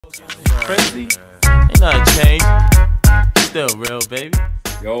Crazy? Ain't nothing changed. Still real, baby.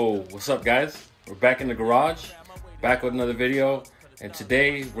 Yo, what's up, guys? We're back in the garage, back with another video, and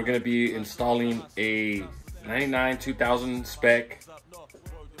today we're gonna be installing a 99 2000 spec,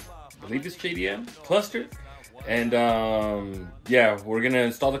 I believe it's JDM cluster, and yeah, we're gonna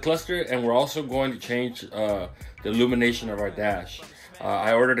install the cluster, and we're also going to change the illumination of our dash.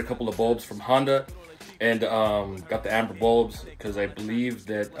 I ordered a couple of bulbs from Honda, and got the amber bulbs because I believe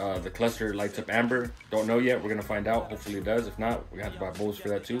that the cluster lights up amber. Don't know yet. We're gonna find out. Hopefully it does. If not, we're gonna have to buy bulbs for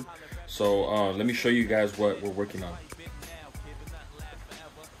that too. So let me show you guys what we're working on.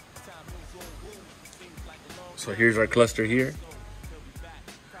 So here's our cluster here.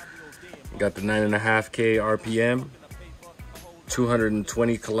 We got the 9.5K RPM,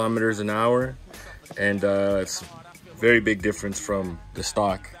 220 kilometers an hour, and it's a very big difference from the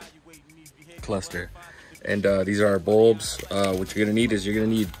stock cluster. And these are our bulbs. What you're gonna need is you're gonna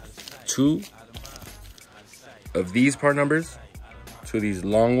need 2 of these part numbers, 2 of these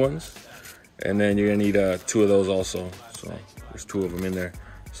long ones, and then you're gonna need 2 of those also. So there's 2 of them in there.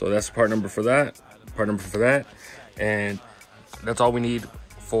 So that's the part number for that, and that's all we need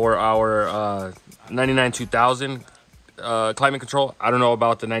for our 99 2000 climate control. I don't know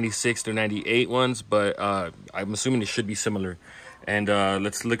about the 96 to 98 ones, but I'm assuming it should be similar. And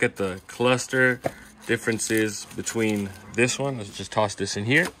let's look at the cluster differences between this one. Let's just toss this in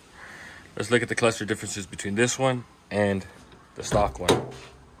here. Let's look at the cluster differences between this one and the stock one.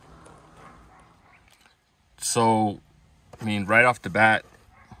 So, I mean, right off the bat,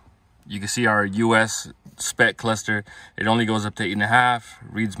 you can see our US spec cluster. It only goes up to 8.5,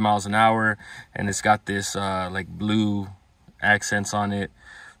 reads miles an hour, and it's got this like blue accents on it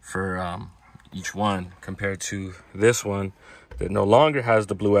for each one, compared to this one that no longer has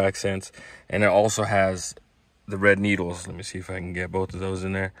the blue accents, and it also has the red needles. Let me see if I can get both of those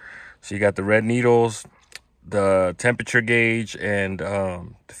in there. So you got the red needles, the temperature gauge, and the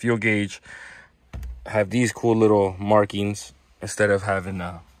fuel gauge have these cool little markings instead of having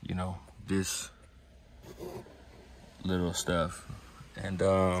you know, this little stuff. And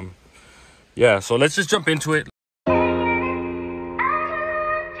yeah, so let's just jump into it.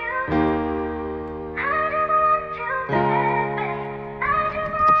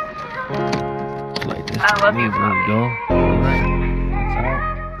 There we go.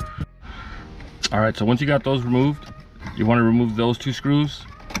 All right, so once you got those removed, you want to remove those 2 screws.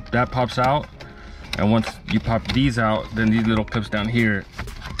 That pops out, and once you pop these out, then these little clips down here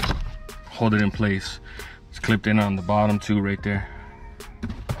hold it in place. It's clipped in on the bottom too, right there.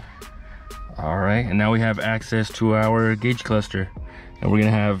 All right, and now we have access to our gauge cluster, and we're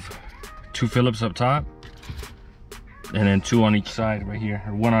gonna have 2 Phillips up top, and then 2 on each side right here,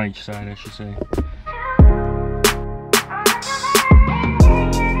 or 1 on each side, I should say.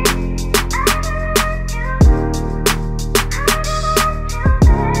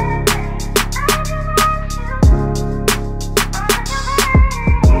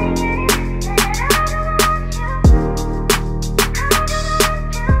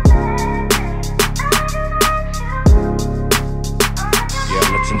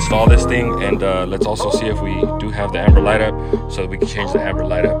 Install this thing, and let's also see if we do have the amber light up, so that we can change the amber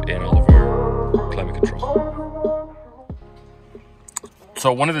light up in all of our climate control.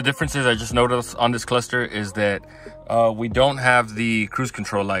 So one of the differences I just noticed on this cluster is that we don't have the cruise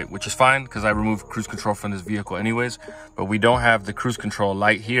control light, which is fine because I removed cruise control from this vehicle anyways, but we don't have the cruise control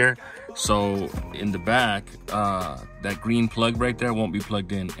light here. So in the back, that green plug right there won't be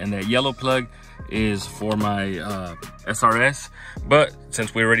plugged in, and that yellow plug is for my SRS, but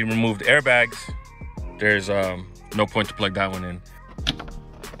since we already removed airbags, there's no point to plug that one in.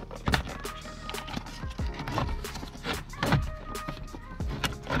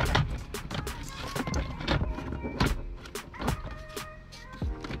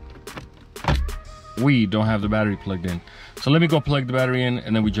 We don't have the battery plugged in, so let me go plug the battery in,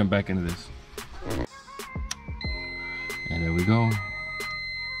 and then we jump back into this. And there we go.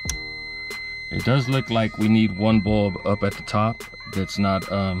 It does look like we need 1 bulb up at the top that's not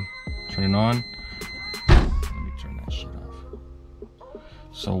turning on. Let me turn that shit off.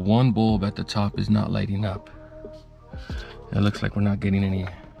 So 1 bulb at the top is not lighting up. It looks like we're not getting any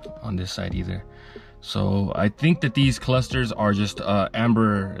on this side either. So I think that these clusters are just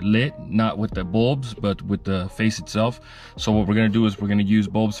amber lit, not with the bulbs, but with the face itself. So what we're gonna do is we're gonna use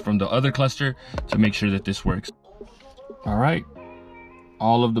bulbs from the other cluster to make sure that this works. All right.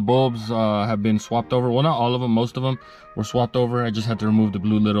 All of the bulbs have been swapped over. Well, not all of them, most of them were swapped over. I just had to remove the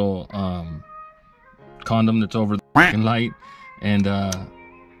blue little condom that's over the light, and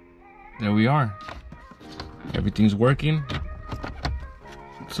there we are. Everything's working.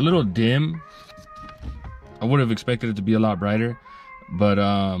 It's a little dim. I would have expected it to be a lot brighter, but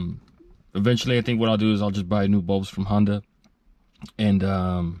eventually I think what I'll do is I'll just buy new bulbs from Honda and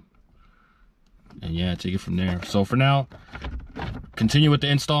yeah, take it from there. So for now, continue with the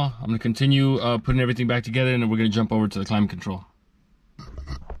install. I'm gonna continue putting everything back together, and then we're gonna jump over to the climate control.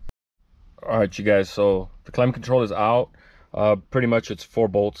 All right, you guys, so the climate control is out. Pretty much it's 4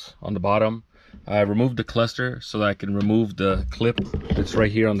 bolts on the bottom. I removed the cluster so that I can remove the clip that's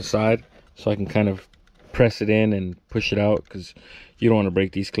right here on the side, so I can kind of press it in and push it out, because you don't want to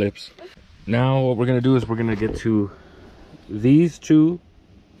break these clips. Now what we're gonna do is we're gonna get to these 2,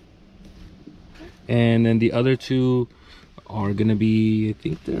 and then the other 2 are gonna be, I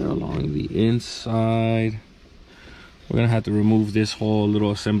think they're along the inside. We're gonna have to remove this whole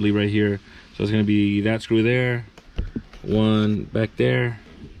little assembly right here. So it's gonna be that screw there, 1 back there,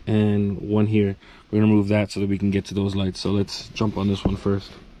 and 1 here. We're gonna remove that so that we can get to those lights. So let's jump on this one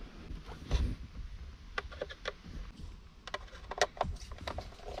first.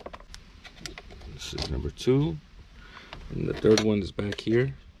 This is number 2, and the 3rd one is back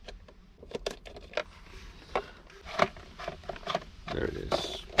here. There it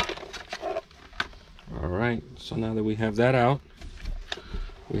is. All right, so now that we have that out,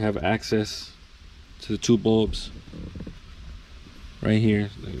 we have access to the 2 bulbs right here.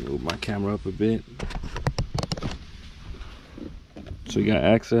 Let me move my camera up a bit. So we got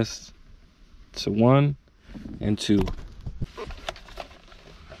access to 1 and 2. There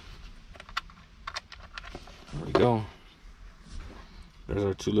we go. There's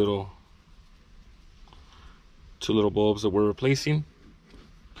our two little bulbs that we're replacing.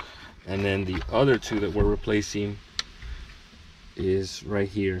 And then the other 2 that we're replacing is right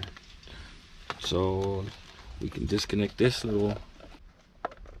here. So we can disconnect this little.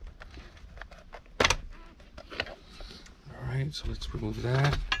 All right, so let's remove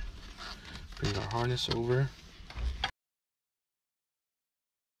that. Bring our harness over.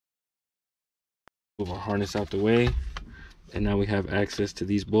 Move our harness out the way. And now we have access to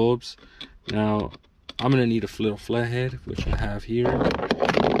these bulbs. Now I'm gonna need a little flathead, which I have here.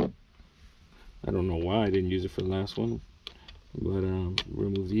 I don't know why I didn't use it for the last one, but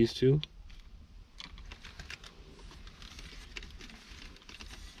remove these 2.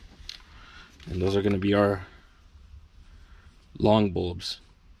 And those are going to be our long bulbs.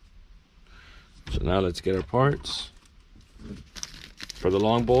 So now let's get our parts. For the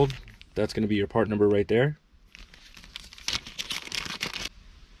long bulb, that's going to be your part number right there.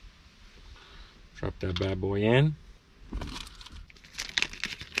 Drop that bad boy in.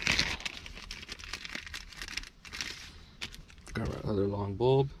 Got our other long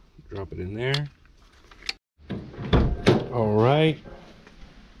bulb, drop it in there. All right,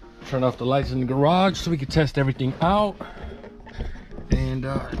 turn off the lights in the garage so we can test everything out. And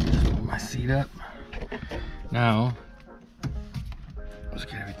just move my seat up. Now, let's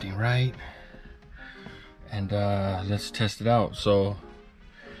get everything right. And let's test it out. So,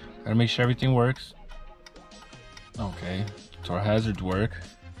 gotta make sure everything works. Okay, so our hazards work.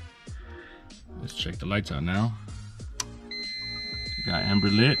 Let's check the lights out now. Got amber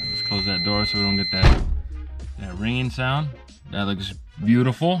lit. Let's close that door so we don't get that ringing sound. That looks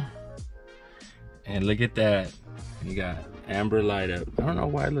beautiful. And look at that. You got amber light up. I don't know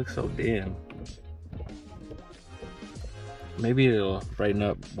why it looks so dim. Maybe it'll brighten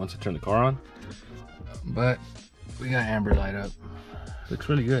up once I turn the car on. But we got amber light up. Looks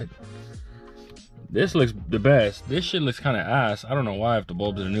really good. This looks the best. This shit looks kind of ass. I don't know why if the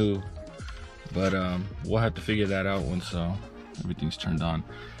bulbs are new. But we'll have to figure that out once everything's turned on.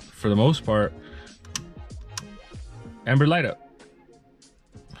 For the most part, amber light up.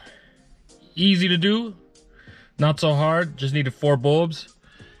 Easy to do, not so hard. Just needed 4 bulbs.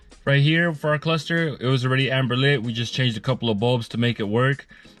 Right here for our cluster, it was already amber lit. We just changed a couple of bulbs to make it work.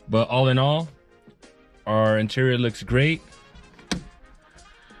 But all in all, our interior looks great.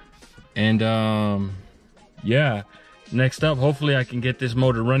 And yeah, next up, hopefully I can get this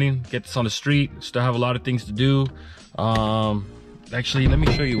motor running, get this on the street. Still have a lot of things to do. Actually, let me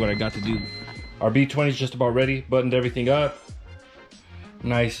show you what I got to do. Our B20 is just about ready, buttoned everything up.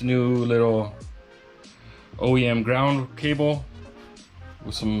 Nice new little OEM ground cable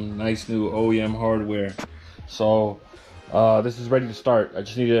with some nice new OEM hardware. So this is ready to start. I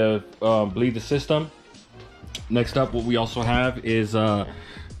just need to bleed the system. Next up, what we also have is,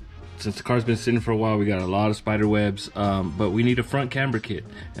 since the car's been sitting for a while, we got a lot of spider webs, but we need a front camber kit.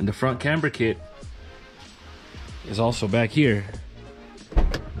 And the front camber kit is also back here.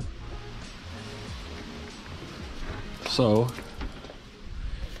 So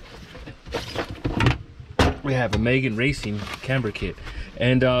we have a Megan Racing camber kit,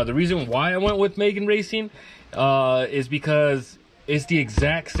 And the reason why I went with Megan Racing is because it's the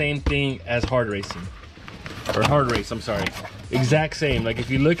exact same thing as hard racing. Or hard race, I'm sorry. Exact same. Like if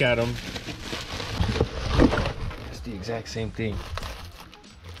you look at them, it's the exact same thing.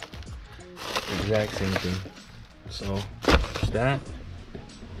 Exact same thing. So there's that.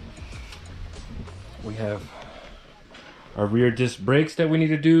 We have our rear disc brakes that we need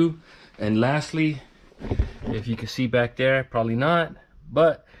to do. And lastly, if you can see back there, probably not,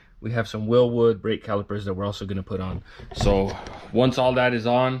 but we have some Willwood brake calipers that we're also going to put on. So once all that is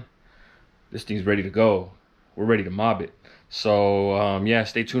on, this thing's ready to go. We're ready to mob it. So yeah,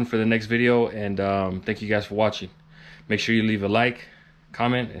 stay tuned for the next video, and thank you guys for watching. Make sure you leave a like,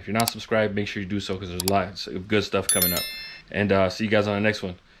 comment. If you're not subscribed, make sure you do so, because there's lots of good stuff coming up. And see you guys on the next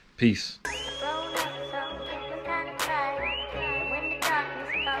one. Peace.